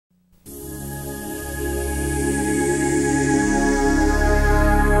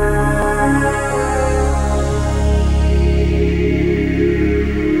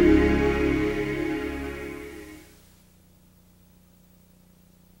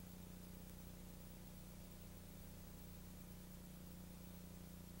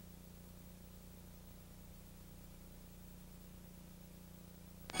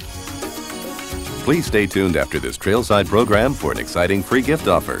Please stay tuned after this Trailside program for an exciting free gift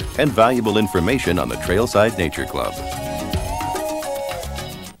offer and valuable information on the Trailside Nature Club.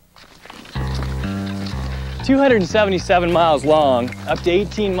 277 miles long, up to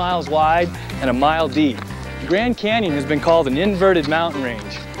 18 miles wide, and a mile deep, the Grand Canyon has been called an inverted mountain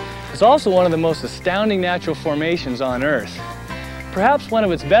range. It's also one of the most astounding natural formations on Earth. Perhaps one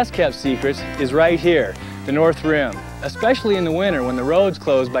of its best kept secrets is right here, the North Rim, especially in the winter when the roads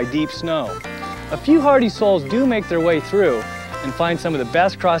close by deep snow. A few hardy souls do make their way through and find some of the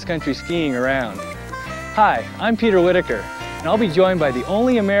best cross-country skiing around. Hi, I'm Peter Whittaker, and I'll be joined by the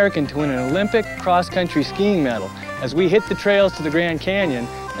only American to win an Olympic cross-country skiing medal as we hit the trails to the Grand Canyon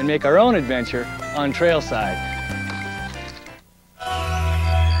and make our own adventure on Trailside.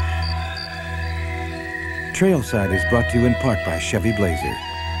 Trailside is brought to you in part by Chevy Blazer.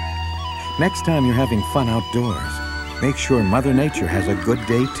 Next time you're having fun outdoors, make sure Mother Nature has a good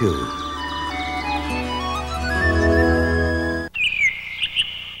day too.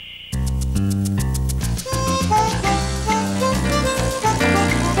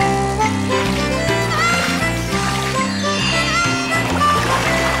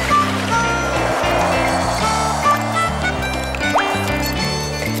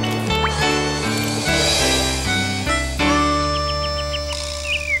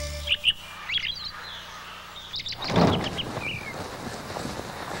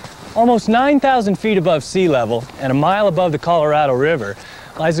 Almost 9,000 feet above sea level and a mile above the Colorado River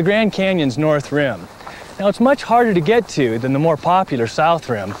lies the Grand Canyon's North Rim. Now it's much harder to get to than the more popular South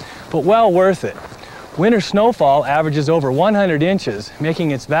Rim, but well worth it. Winter snowfall averages over 100 inches,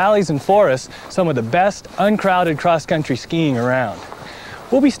 making its valleys and forests some of the best uncrowded cross-country skiing around.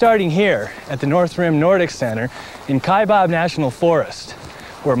 We'll be starting here at the North Rim Nordic Center in Kaibab National Forest,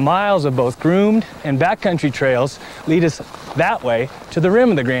 where miles of both groomed and backcountry trails lead us that way to the rim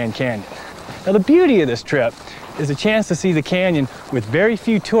of the Grand Canyon. Now the beauty of this trip is a chance to see the canyon with very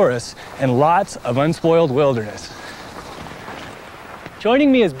few tourists and lots of unspoiled wilderness.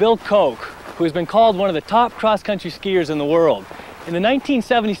 Joining me is Bill Koch, who has been called one of the top cross-country skiers in the world. In the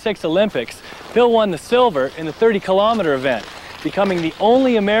 1976 Olympics, Bill won the silver in the 30-kilometer event, becoming the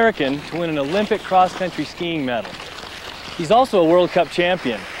only American to win an Olympic cross-country skiing medal. He's also a World Cup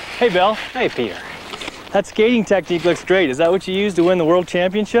champion. Hey, Bill. Hey, Peter. That skating technique looks great. Is that what you used to win the World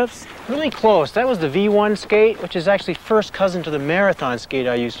Championships? Really close. That was the V1 skate, which is actually first cousin to the marathon skate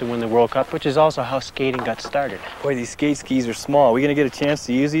I used to win the World Cup, which is also how skating got started. Boy, these skate skis are small. Are we going to get a chance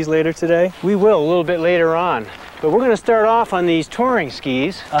to use these later today? We will a little bit later on. But we're going to start off on these touring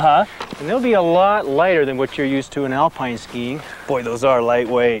skis. And they'll be a lot lighter than what you're used to in alpine skiing. Boy, those are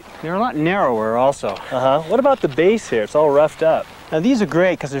lightweight. They're a lot narrower also. What about the base here? It's all roughed up. Now these are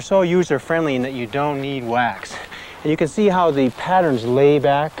great because they're so user-friendly in that you don't need wax. And you can see how the patterns lay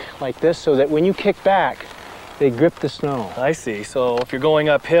back like this so that when you kick back, they grip the snow. I see. So if you're going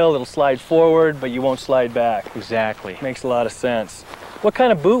uphill, it'll slide forward, but you won't slide back. Exactly. Makes a lot of sense. What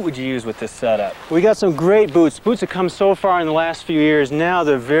kind of boot would you use with this setup? We got some great boots. Boots that come so far in the last few years. Now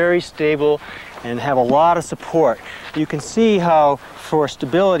they're very stable and have a lot of support. You can see how for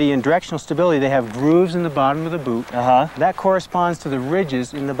stability and directional stability they have grooves in the bottom of the boot. That corresponds to the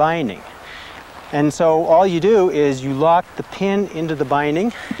ridges in the binding. And so all you do is you lock the pin into the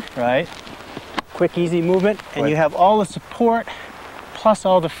binding. Right. Quick, easy movement, and you have all the support plus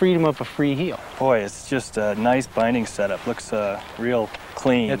all the freedom of a free heel. Boy, it's just a nice binding setup. Looks real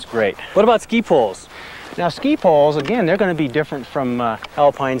clean. It's great. What about ski poles? Now ski poles, again, they're going to be different from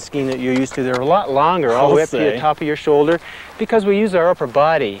alpine skiing that you're used to. They're a lot longer, all the way up to the top of your shoulder. Because we use our upper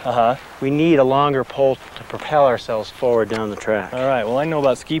body, we need a longer pole to propel ourselves forward down the track. All right, well I know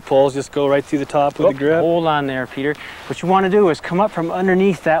about ski poles. Just go right through the top with the grip. Hold on there, Peter. What you want to do is come up from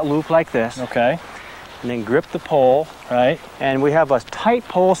underneath that loop like this. Okay. And then grip the pole. Right. And we have a tight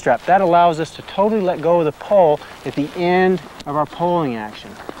pole strap. That allows us to totally let go of the pole at the end of our poling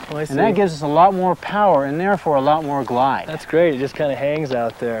action. Oh, I see. And that gives us a lot more power and therefore a lot more glide. That's great. It just kind of hangs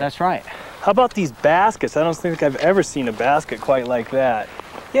out there. That's right. How about these baskets? I don't think I've ever seen a basket quite like that.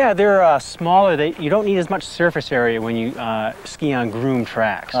 Yeah, they're smaller. You don't need as much surface area when you ski on groomed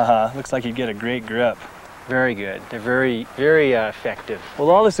tracks. Looks like you get a great grip. Very good. They're very, very effective. Well,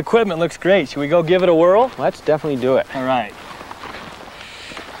 all this equipment looks great. Should we go give it a whirl? Let's definitely do it. All right.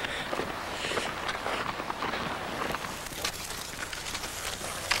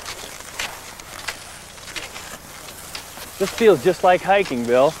 This feels just like hiking,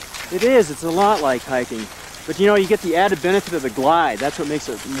 Bill. It is. It's a lot like hiking. But you know, you get the added benefit of the glide. That's what makes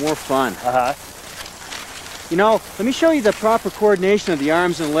it more fun. You know, let me show you the proper coordination of the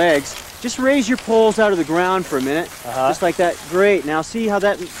arms and legs. Just raise your poles out of the ground for a minute. Just like that. Great. Now see how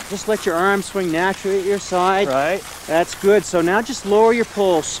that, just let your arms swing naturally at your side. Right. That's good. So now just lower your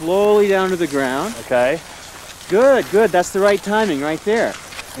poles slowly down to the ground. Okay. Good, good. That's the right timing right there.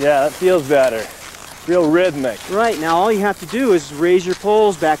 Yeah, that feels better. Real rhythmic. Right. Now all you have to do is raise your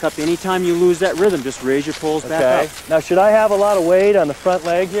poles back up. Anytime you lose that rhythm, just raise your poles back up. Now should I have a lot of weight on the front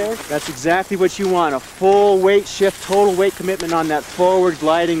leg here? That's exactly what you want. A full weight shift, total weight commitment on that forward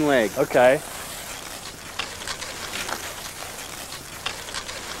gliding leg. Okay.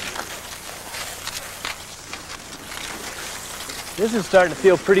 This is starting to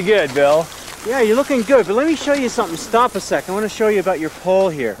feel pretty good, Bill. Yeah, you're looking good, but let me show you something. Stop a sec. I want to show you about your pole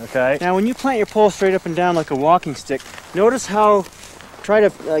here. Okay. Now, when you plant your pole straight up and down like a walking stick, notice how, try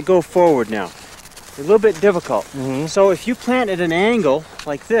to go forward now. A little bit difficult. So if you plant at an angle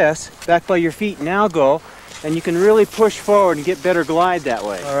like this, back by your feet, now go, and you can really push forward and get better glide that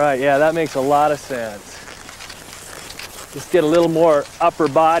way. All right, yeah, that makes a lot of sense. Just get a little more upper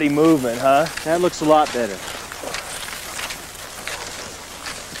body movement, huh? That looks a lot better.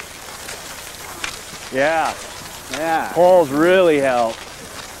 Yeah. Yeah. Poles really help.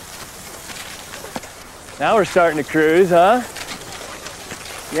 Now we're starting to cruise, huh?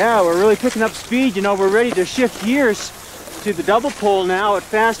 Yeah, we're really picking up speed. You know, we're ready to shift gears to the double pole now at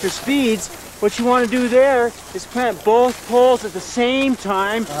faster speeds. What you want to do there is plant both poles at the same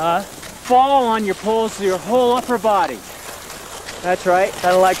time. Fall on your poles to your whole upper body. That's right.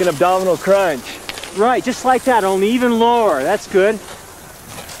 Kind of like an abdominal crunch. Right, just like that, only even lower. That's good.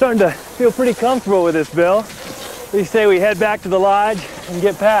 Starting to feel pretty comfortable with this, Bill. What do you say we head back to the lodge and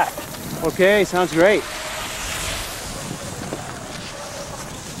get packed? Okay, sounds great.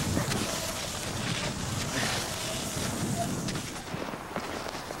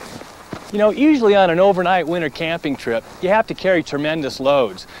 You know, usually on an overnight winter camping trip, you have to carry tremendous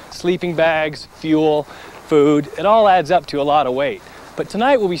loads. Sleeping bags, fuel, food, it all adds up to a lot of weight. But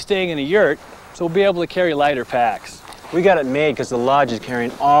tonight we'll be staying in a yurt, so we'll be able to carry lighter packs. We got it made because the lodge is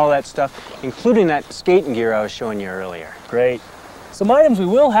carrying all that stuff, including that skating gear I was showing you earlier. Great. Some items we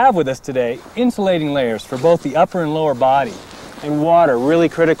will have with us today, insulating layers for both the upper and lower body. And water, really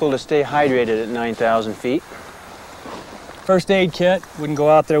critical to stay hydrated at 9,000 feet. First aid kit, wouldn't go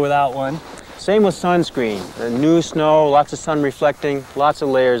out there without one. Same with sunscreen. The new snow, lots of sun reflecting, lots of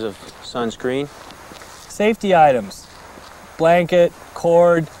layers of sunscreen. Safety items, blanket,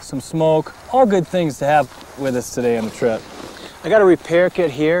 cord, some smoke, all good things to have with us today on the trip. I got a repair kit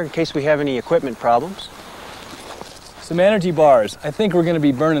here in case we have any equipment problems. Some energy bars. I think we're going to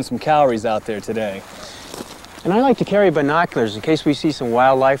be burning some calories out there today. And I like to carry binoculars in case we see some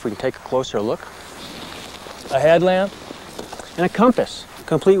wildlife, we can take a closer look. A headlamp. And a compass,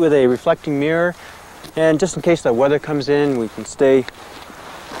 complete with a reflecting mirror. And just in case the weather comes in, we can stay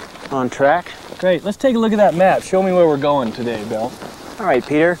on track. Great, let's take a look at that map. Show me where we're going today, Bill. All right,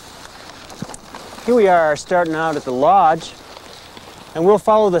 Peter. Here we are starting out at the lodge, and we'll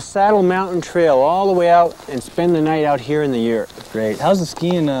follow the Saddle Mountain Trail all the way out and spend the night out here in the yurt. Great. How's the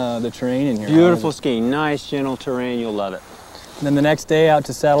skiing, the terrain in here? Beautiful skiing, nice, gentle terrain, you'll love it. And then the next day out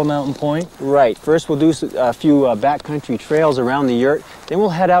to Saddle Mountain Point? Right. First we'll do a few backcountry trails around the yurt, then we'll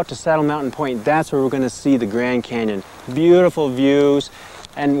head out to Saddle Mountain Point. That's where we're going to see the Grand Canyon. Beautiful views,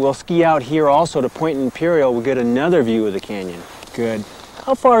 and we'll ski out here also to Point Imperial. We'll get another view of the canyon. Good.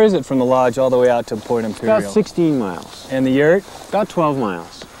 How far is it from the lodge all the way out to Point Imperial? About 16 miles. And the yurt? About 12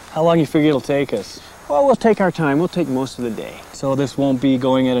 miles. How long you figure it'll take us? Well, we'll take our time. We'll take most of the day. So this won't be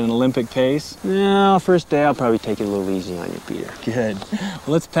going at an Olympic pace? No, first day I'll probably take it a little easy on you, Peter. Good. Well,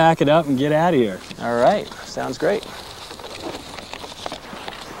 let's pack it up and get out of here. All right. Sounds great.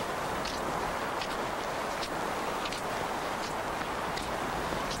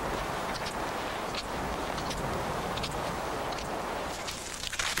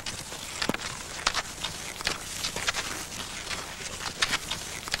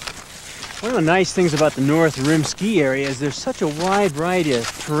 One of the nice things about the North Rim ski area is there's such a wide variety of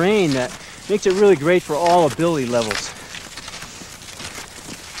terrain that makes it really great for all ability levels.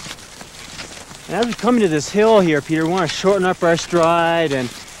 And as we come into this hill here, Peter, we want to shorten up our stride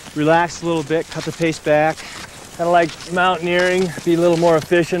and relax a little bit, cut the pace back. Kind of like mountaineering, be a little more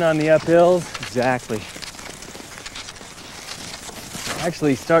efficient on the uphills. Exactly.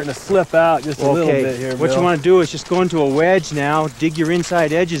 Actually starting to slip out just a little bit here, Bill. What you want to do is just go into a wedge now, dig your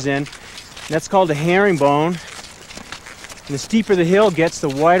inside edges in. That's called a herringbone. And the steeper the hill gets, the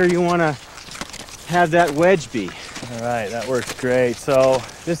wider you want to have that wedge be. All right, that works great. So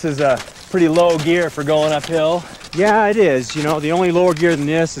this is a pretty low gear for going uphill. Yeah, it is. You know, the only lower gear than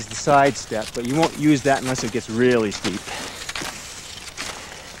this is the side step, but you won't use that unless it gets really steep.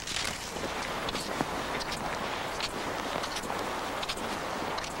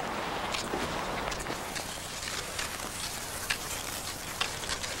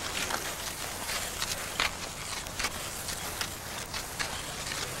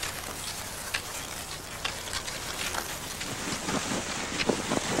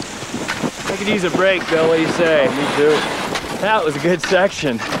 use a break, Bill. What do you say? Me too. That was a good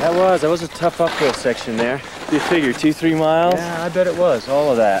section. That was a tough uphill section there. You figure 2-3 miles? Yeah, I bet it was,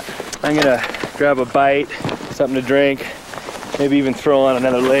 all of that. I'm gonna grab a bite, something to drink, maybe even throw on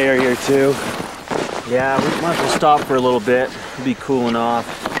another layer here too. Yeah, we might as well stop for a little bit. It'll be cooling off.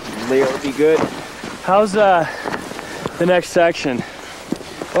 The layer would be good. How's the next section?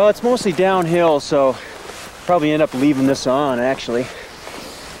 Well, it's mostly downhill, so probably end up leaving this on, actually.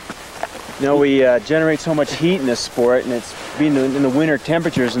 You know, we generate so much heat in this sport, and it's being in the winter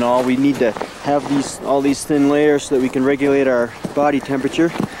temperatures and all, we need to have all these thin layers so that we can regulate our body temperature.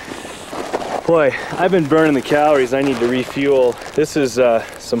 Boy, I've been burning the calories. I need to refuel. This is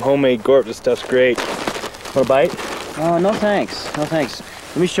some homemade gorp. This stuff's great. Want a bite? Oh, no thanks. No thanks.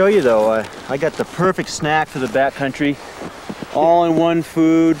 Let me show you though. I got the perfect snack for the backcountry. All in one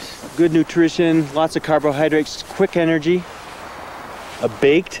food, good nutrition, lots of carbohydrates, quick energy. A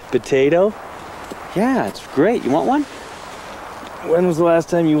baked potato? Yeah, it's great. You want one? When was the last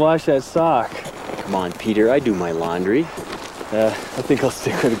time you washed that sock? Come on, Peter. I do my laundry. I think I'll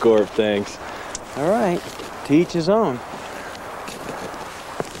stick with gorp, thanks. All right. To each his own.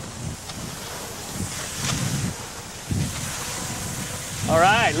 All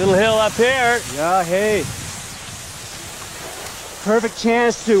right, little hill up here. Yeah, hey. Perfect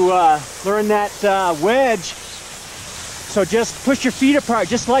chance to learn that wedge. So just push your feet apart,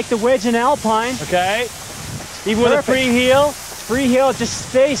 just like the wedge in alpine. Okay. Even with a free heel? Free heel, just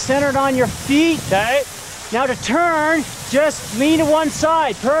stay centered on your feet. Okay. Now to turn, just lean to one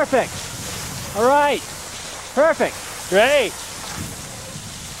side. Perfect. All right. Perfect. Great.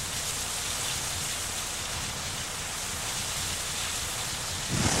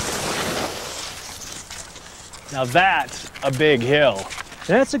 Now that's a big hill.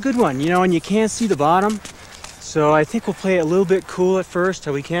 That's a good one, you know, and you can't see the bottom. So I think we'll play it a little bit cool at first,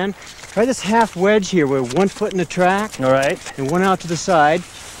 till we can. Try this half wedge here with 1 foot in the track. All right. And one out to the side.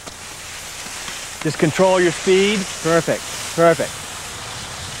 Just control your speed. Perfect, perfect.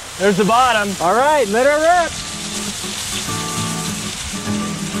 There's the bottom. All right, let her rip.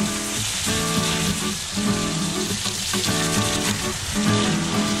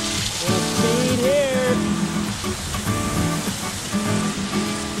 Speed here.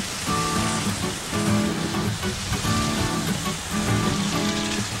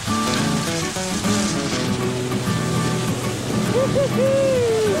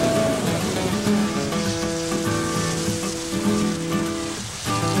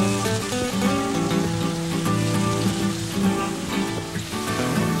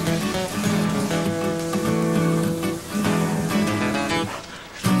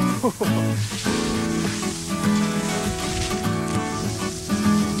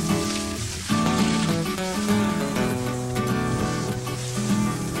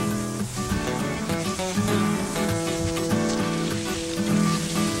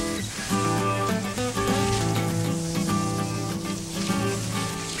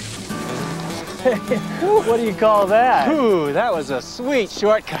 What do you call that? Ooh, that was a sweet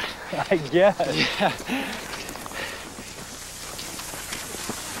shortcut. I guess. Yeah.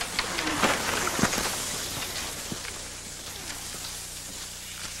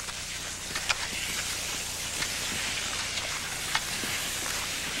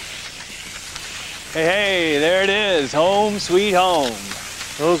 Hey, there it is. Home sweet home.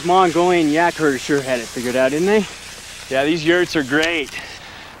 Those Mongolian yak herders sure had it figured out, didn't they? Yeah, these yurts are great.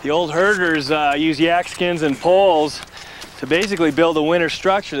 The old herders use yak skins and poles to basically build a winter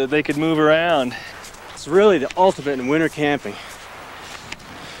structure that they could move around. It's really the ultimate in winter camping.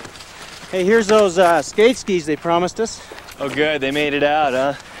 Hey, here's those skate skis they promised us. Oh good, they made it out,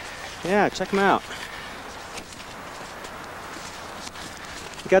 huh? Yeah, check them out.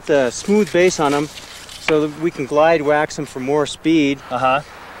 We got the smooth base on them so that we can glide wax them for more speed. Uh-huh.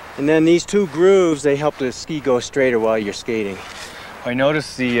 And then these two grooves, they help the ski go straighter while you're skating. I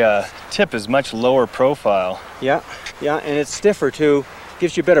noticed the tip is much lower profile. Yeah, yeah, and it's stiffer too.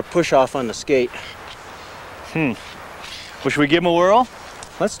 Gives you a better push off on the skate. Well, should we give them a whirl?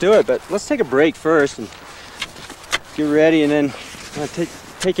 Let's do it, but let's take a break first and get ready, and then I'll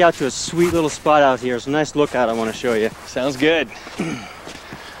take you out to a sweet little spot out here. It's a nice lookout I want to show you. Sounds good.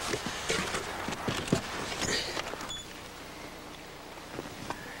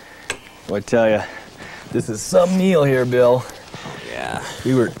 Well, I tell you, this is some meal here, Bill. Yeah.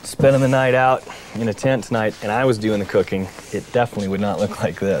 We were spending the night out in a tent tonight, and I was doing the cooking. It definitely would not look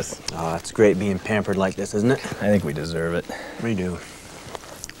like this. Oh, it's great being pampered like this, isn't it? I think we deserve it. We do.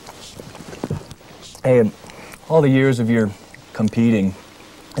 Hey, in all the years of your competing,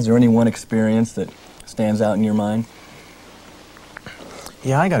 is there any one experience that stands out in your mind?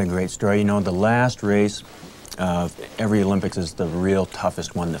 Yeah, I got a great story. You know, the last race of every Olympics is the real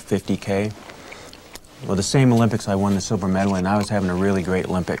toughest one, the 50K. Well, the same Olympics I won the silver medal in, I was having a really great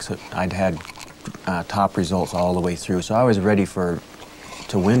Olympics. I'd had top results all the way through, so I was ready to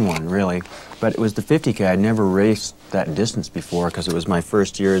win one, really. But it was the 50K. I'd never raced that distance before because it was my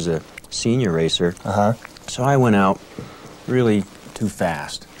first year as a senior racer. So I went out really too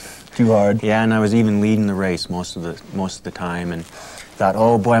fast. Too hard? Yeah, and I was even leading the race most of the time, and thought,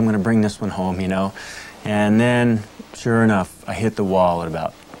 oh boy, I'm going to bring this one home, you know. And then, sure enough, I hit the wall at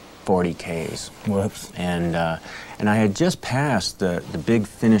about 40 Ks. Whoops. And I had just passed the big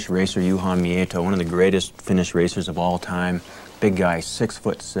Finnish racer, Juha Mieto, one of the greatest Finnish racers of all time. Big guy,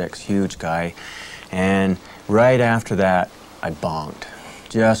 6'6", huge guy. And right after that, I bonked.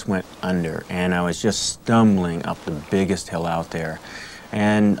 Just went under, and I was just stumbling up the biggest hill out there.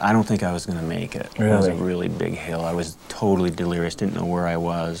 And I don't think I was going to make it. Really? It was a really big hill. I was totally delirious, didn't know where I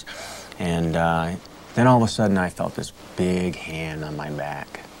was. And then all of a sudden I felt this big hand on my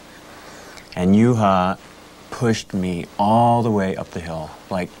back. And Juha pushed me all the way up the hill,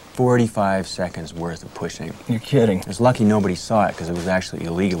 like 45 seconds worth of pushing. You're kidding. I was lucky nobody saw it because it was actually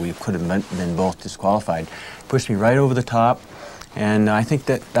illegal. We could have been both disqualified. Pushed me right over the top, and I think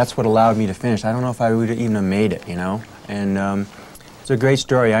that's what allowed me to finish. I don't know if I would even have made it, you know. And it's a great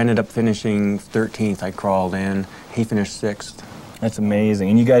story. I ended up finishing 13th. I crawled in. He finished 6th. That's amazing.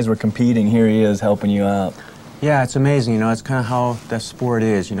 And you guys were competing. Here he is helping you out. Yeah, it's amazing. You know, it's kind of how the sport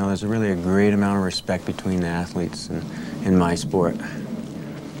is. You know, there's really a great amount of respect between the athletes in my sport.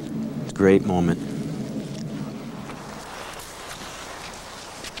 It's a great moment.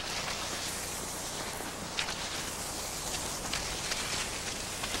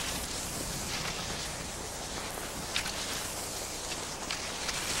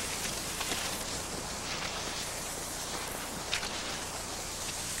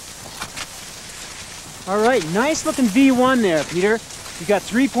 All right, nice looking V1 there, Peter. You got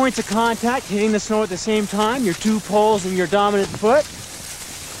 3 points of contact, hitting the snow at the same time, your 2 poles and your dominant foot.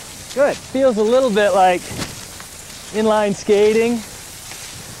 Good. Feels a little bit like inline skating.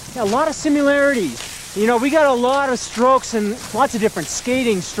 Yeah, a lot of similarities. You know, we got a lot of strokes and lots of different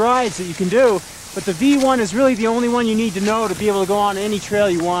skating strides that you can do, but the V1 is really the only one you need to know to be able to go on any trail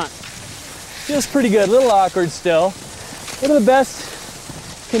you want. Feels pretty good, a little awkward still. What are the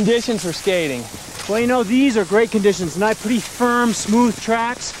best conditions for skating? Well, you know, these are great conditions, not pretty firm, smooth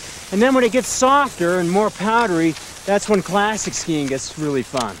tracks. And then when it gets softer and more powdery, that's when classic skiing gets really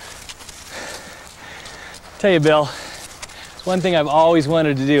fun. Tell you, Bill, it's one thing I've always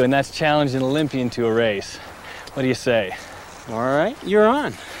wanted to do, and that's challenge an Olympian to a race. What do you say? All right, you're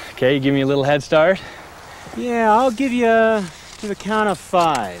on. Okay, you give me a little head start? Yeah, I'll give you to the count of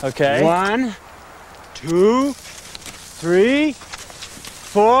 5. Okay. 1, 2, 3,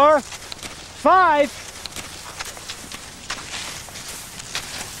 4, 5.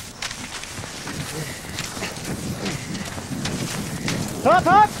 Hop,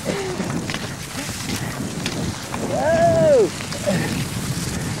 hop. Whoa.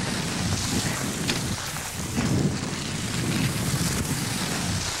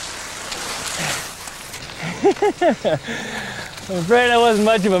 I'm afraid I wasn't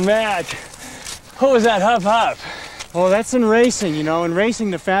much of a match. What was that hop hop? Oh, that's in racing, you know. In racing,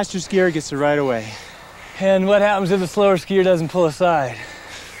 the faster skier gets the right of way. And what happens if the slower skier doesn't pull aside?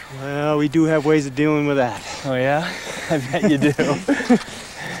 Well, we do have ways of dealing with that. Oh yeah? I bet you do.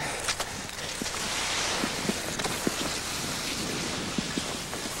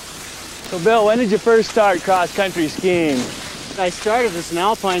 So Bill, when did you first start cross-country skiing? I started as an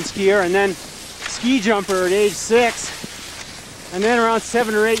alpine skier and then ski jumper at age 6. And then around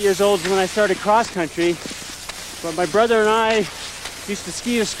 7 or 8 years old is when I started cross-country. But my brother and I used to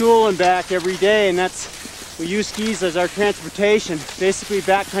ski to school and back every day, and we use skis as our transportation. Basically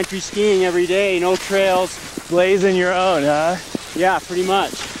backcountry skiing every day, no trails. Blazing your own, huh? Yeah, pretty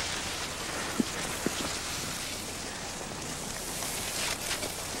much.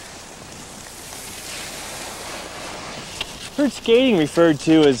 I've heard skating referred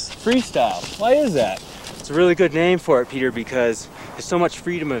to as freestyle. Why is that? It's a really good name for it, Peter, because there's so much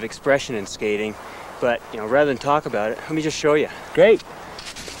freedom of expression in skating. But, you know, rather than talk about it, let me just show you. Great.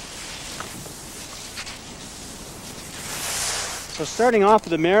 So starting off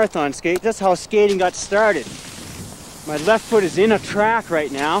with a marathon skate, that's how skating got started. My left foot is in a track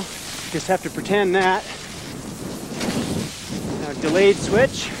right now. Just have to pretend that. Now, delayed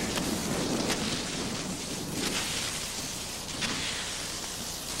switch.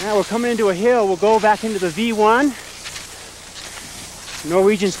 Now we're coming into a hill. We'll go back into the V1.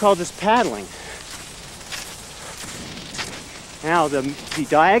 Norwegians call this paddling. Now the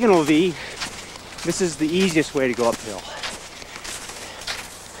diagonal V, this is the easiest way to go uphill.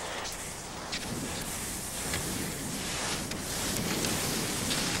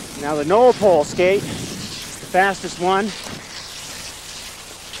 Now the knoll pole skate, the fastest one.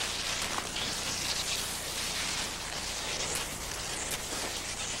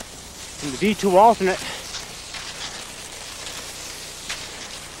 And the V2 alternate.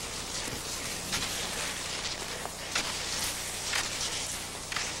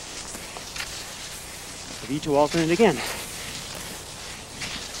 The V2 alternate again.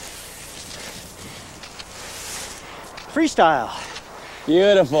 Freestyle.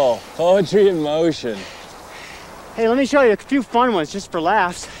 Beautiful. Poetry in motion. Hey, let me show you a few fun ones just for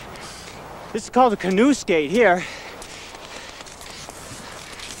laughs. This is called a canoe skate here.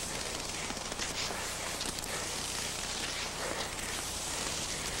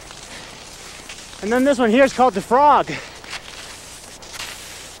 And then this one here is called the frog.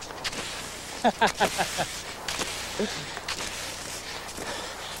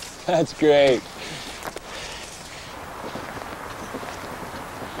 That's great.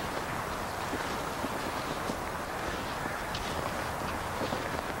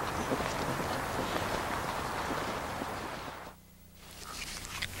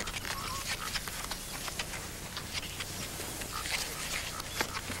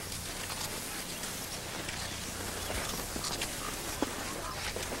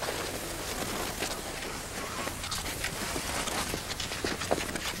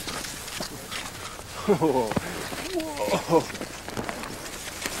 Whoa. Whoa.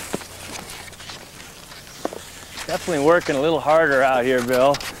 Definitely working a little harder out here,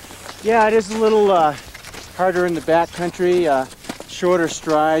 Bill. Yeah, it is a little harder in the backcountry. Shorter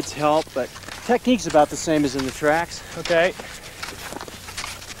strides help, but technique's about the same as in the tracks. Okay.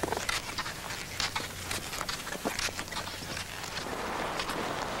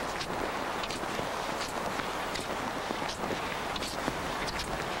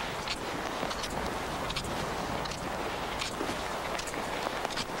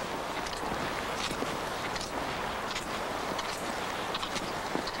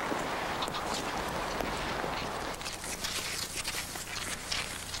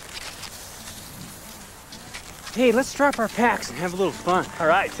 Hey, let's drop our packs and have a little fun. All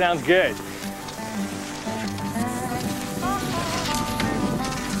right, sounds good.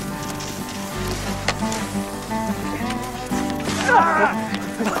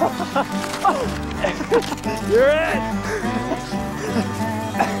 You're it!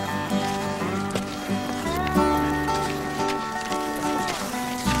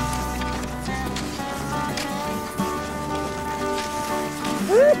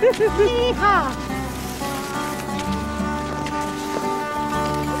 Yeehaw!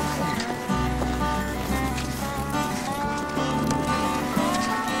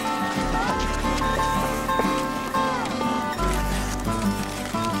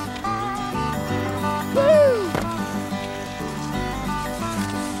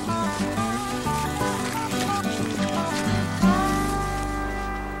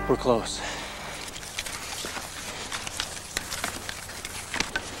 We're close.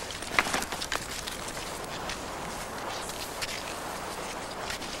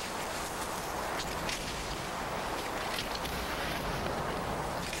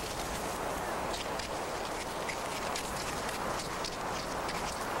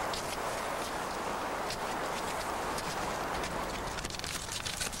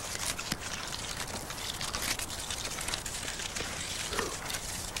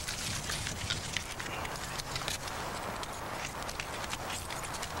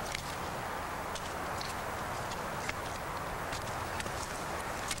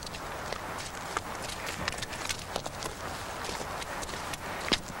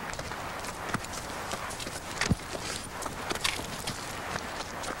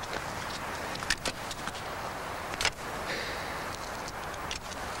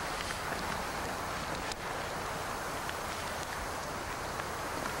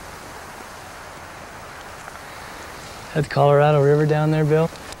 That the Colorado River down there, Bill?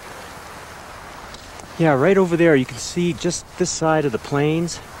 Yeah, right over there you can see just this side of the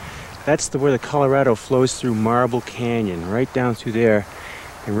plains. That's where the Colorado flows through Marble Canyon, right down through there.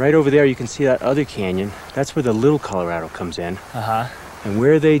 And right over there you can see that other canyon. That's where the Little Colorado comes in. Uh-huh. And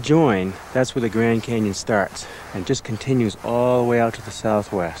where they join, that's where the Grand Canyon starts and just continues all the way out to the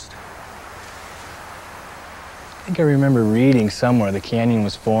southwest. I think I remember reading somewhere the canyon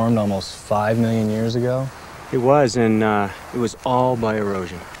was formed almost 5 million years ago. It was, and it was all by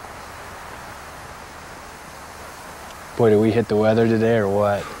erosion. Boy, did we hit the weather today or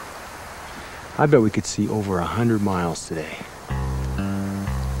what? I bet we could see over 100 miles today.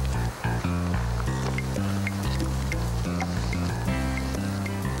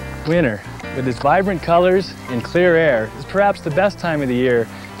 Winter, with its vibrant colors and clear air, is perhaps the best time of the year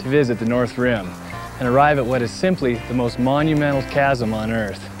to visit the North Rim and arrive at what is simply the most monumental chasm on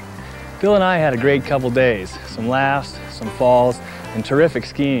Earth. Bill and I had a great couple days, some laughs, some falls, and terrific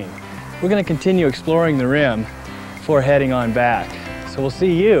skiing. We're going to continue exploring the rim before heading on back. So we'll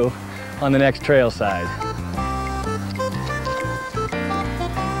see you on the next Trailside.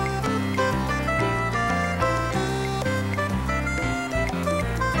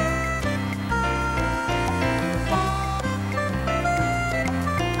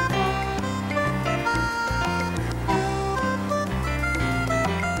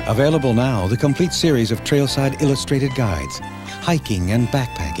 Available now, the complete series of Trailside illustrated guides, hiking and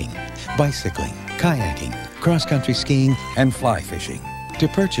backpacking, bicycling, kayaking, cross-country skiing, and fly fishing. To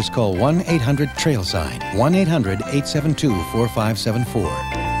purchase, call 1-800-TRAILSIDE,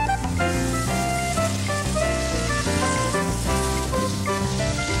 1-800-872-4574.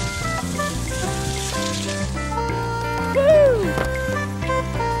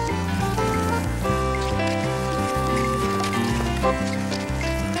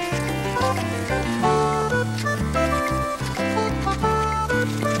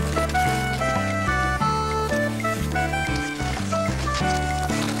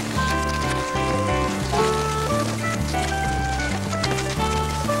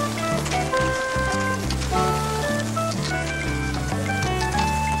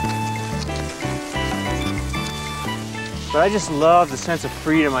 But I just love the sense of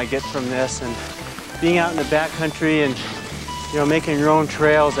freedom I get from this, and being out in the backcountry and, you know, making your own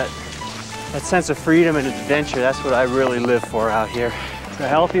trails, that sense of freedom and adventure, that's what I really live for out here. It's a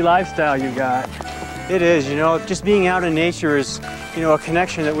healthy lifestyle you got. It is, you know, just being out in nature is, you know, a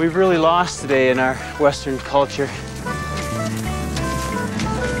connection that we've really lost today in our Western culture.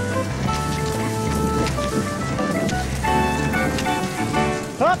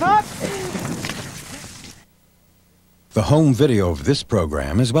 Hop, hop! The home video of this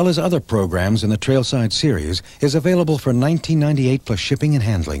program, as well as other programs in the Trailside series, is available for $19.98 plus shipping and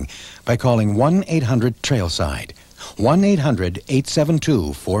handling by calling 1-800-TRAILSIDE,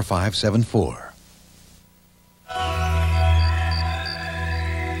 1-800-872-4574.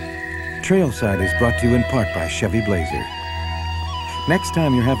 Trailside is brought to you in part by Chevy Blazer. Next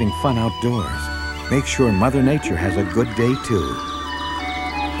time you're having fun outdoors, make sure Mother Nature has a good day too.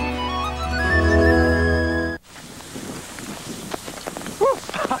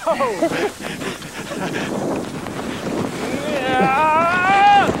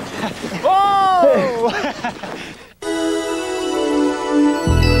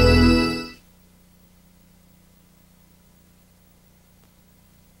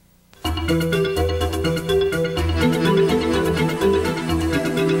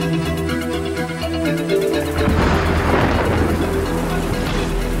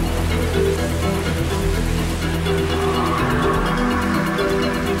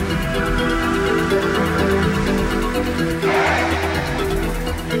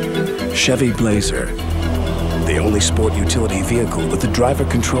 Chevy Blazer, the only sport utility vehicle with a driver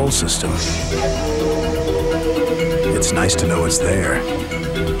control system. It's nice to know it's there.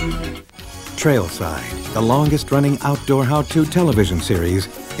 Trailside, the longest-running outdoor how-to television series,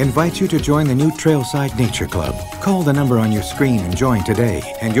 invites you to join the new Trailside Nature Club. Call the number on your screen and join today,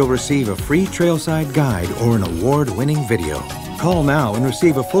 and you'll receive a free Trailside guide or an award-winning video. Call now and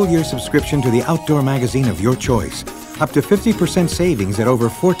receive a full-year subscription to the outdoor magazine of your choice. Up to 50% savings at over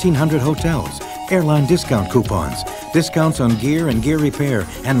 1,400 hotels, airline discount coupons, discounts on gear and gear repair,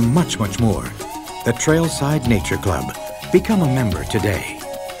 and much, much more. The Trailside Nature Club. Become a member today.